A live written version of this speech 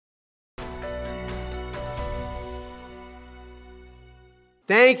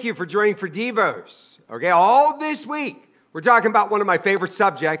Thank you for joining for Devos. Okay, all this week, we're talking about one of my favorite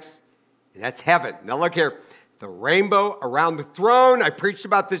subjects, and that's heaven. Now look here, the rainbow around the throne. I preached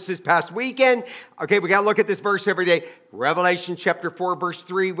about this past weekend. Okay, we got to look at this verse every day. Revelation chapter 4, verse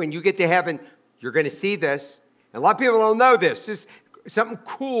 3. When you get to heaven, you're going to see this. And a lot of people don't know this. This is something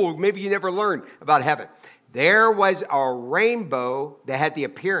cool maybe you never learned about heaven. There was a rainbow that had the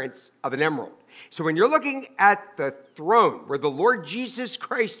appearance of an emerald. So when you're looking at the throne where the Lord Jesus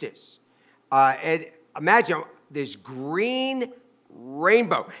Christ is, and imagine this green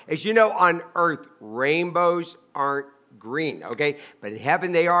rainbow. As you know, on earth, rainbows aren't green, okay? But in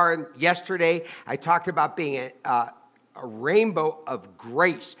heaven they are. And yesterday, I talked about being a rainbow of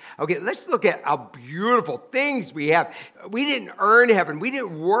grace. Okay, let's look at how beautiful things we have. We didn't earn heaven. We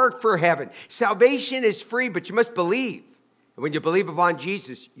didn't work for heaven. Salvation is free, but you must believe. And when you believe upon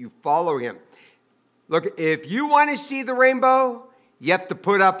Jesus, you follow him. Look, if you want to see the rainbow, you have to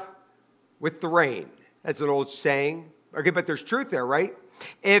put up with the rain. That's an old saying. Okay, but there's truth there, right?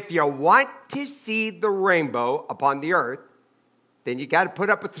 If you want to see the rainbow upon the earth, then you got to put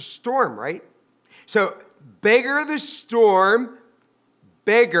up with the storm, right? So bigger the storm,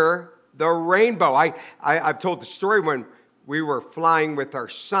 bigger the rainbow. I've told the story when we were flying with our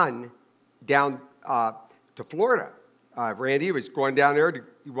son down to Florida. Randy was going down there.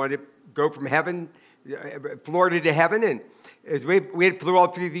 He wanted to go from Florida to heaven, and as we had flew all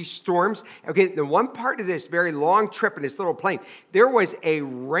through these storms. Okay, the one part of this very long trip in this little plane, there was a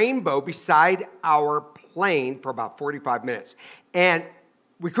rainbow beside our plane for about 45 minutes. And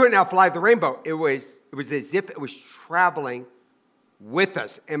we couldn't outfly the rainbow. It was as if it was traveling with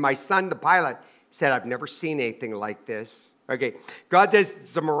us. And my son, the pilot, said, I've never seen anything like this. Okay, God does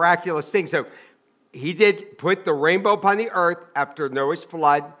some miraculous things. So he did put the rainbow upon the earth after Noah's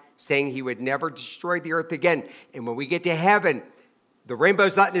flood, saying he would never destroy the earth again. And when we get to heaven, the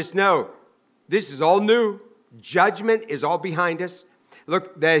rainbow's letting us know this is all new. Judgment is all behind us.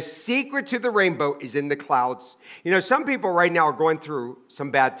 Look, the secret to the rainbow is in the clouds. You know, some people right now are going through some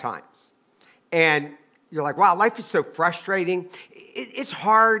bad times. And you're like, wow, life is so frustrating. It's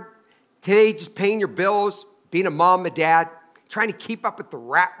hard today just paying your bills, being a mom, a dad, trying to keep up with the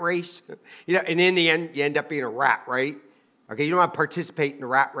rat race. You know, and in the end, you end up being a rat, right? Okay, you don't want to participate in the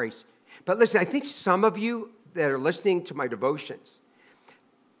rat race. But listen, I think some of you that are listening to my devotions,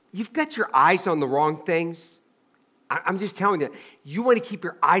 you've got your eyes on the wrong things. I'm just telling you, you want to keep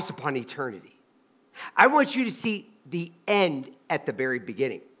your eyes upon eternity. I want you to see the end at the very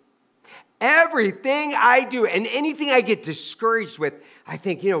beginning. Everything I do and anything I get discouraged with, I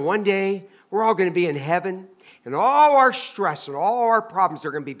think, one day we're all going to be in heaven and all our stress and all our problems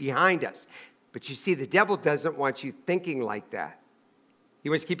are going to be behind us. But you see, the devil doesn't want you thinking like that. He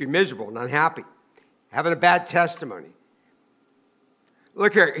wants to keep you miserable and unhappy, having a bad testimony.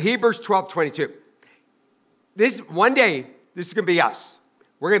 Look here, Hebrews 12:22. One day, this is going to be us.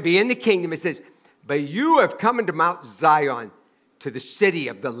 We're going to be in the kingdom. It says, but you have come into Mount Zion, to the city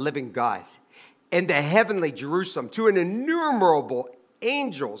of the living God, and the heavenly Jerusalem, to an innumerable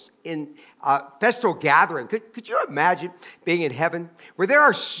angels in festal gathering. Could you imagine being in heaven where there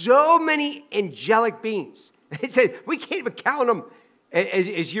are so many angelic beings? It said we can't even count them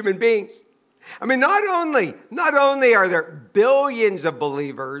as human beings. I mean, not only are there billions of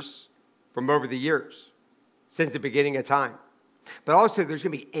believers from over the years since the beginning of time, but also there's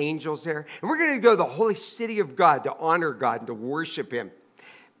going to be angels there. And we're going to go to the holy city of God to honor God and to worship him.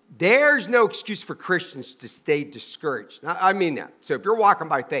 There's no excuse for Christians to stay discouraged. Now, I mean that. So if you're walking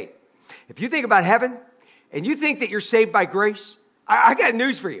by faith, if you think about heaven and you think that you're saved by grace, I got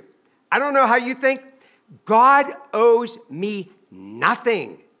news for you. I don't know how you think. God owes me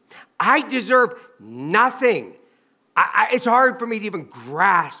nothing. I deserve nothing. It's hard for me to even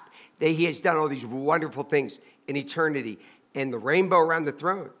grasp that he has done all these wonderful things in eternity. And the rainbow around the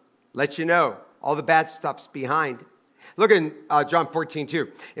throne lets you know all the bad stuff's behind. Look in John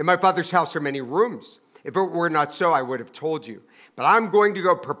 14:2. In my Father's house are many rooms. If it were not so, I would have told you. But I'm going to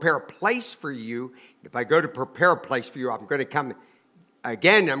go prepare a place for you. If I go to prepare a place for you, I'm going to come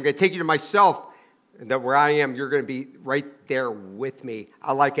again. I'm going to take you to myself. And that where I am, you're going to be right there with me.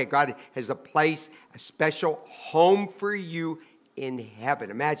 I like it. God has a place, a special home for you in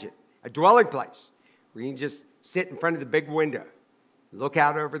heaven. Imagine a dwelling place where you can just sit in front of the big window, look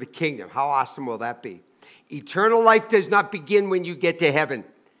out over the kingdom. How awesome will that be? Eternal life does not begin when you get to heaven.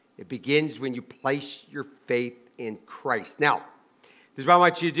 It begins when you place your faith in Christ. Now, this is what I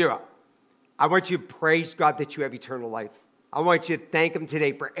want you to do. I want you to praise God that you have eternal life. I want you to thank him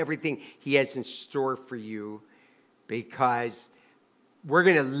today for everything he has in store for you, because we're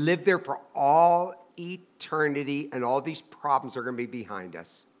going to live there for all eternity. eternity and all these problems are going to be behind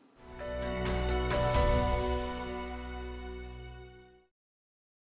us.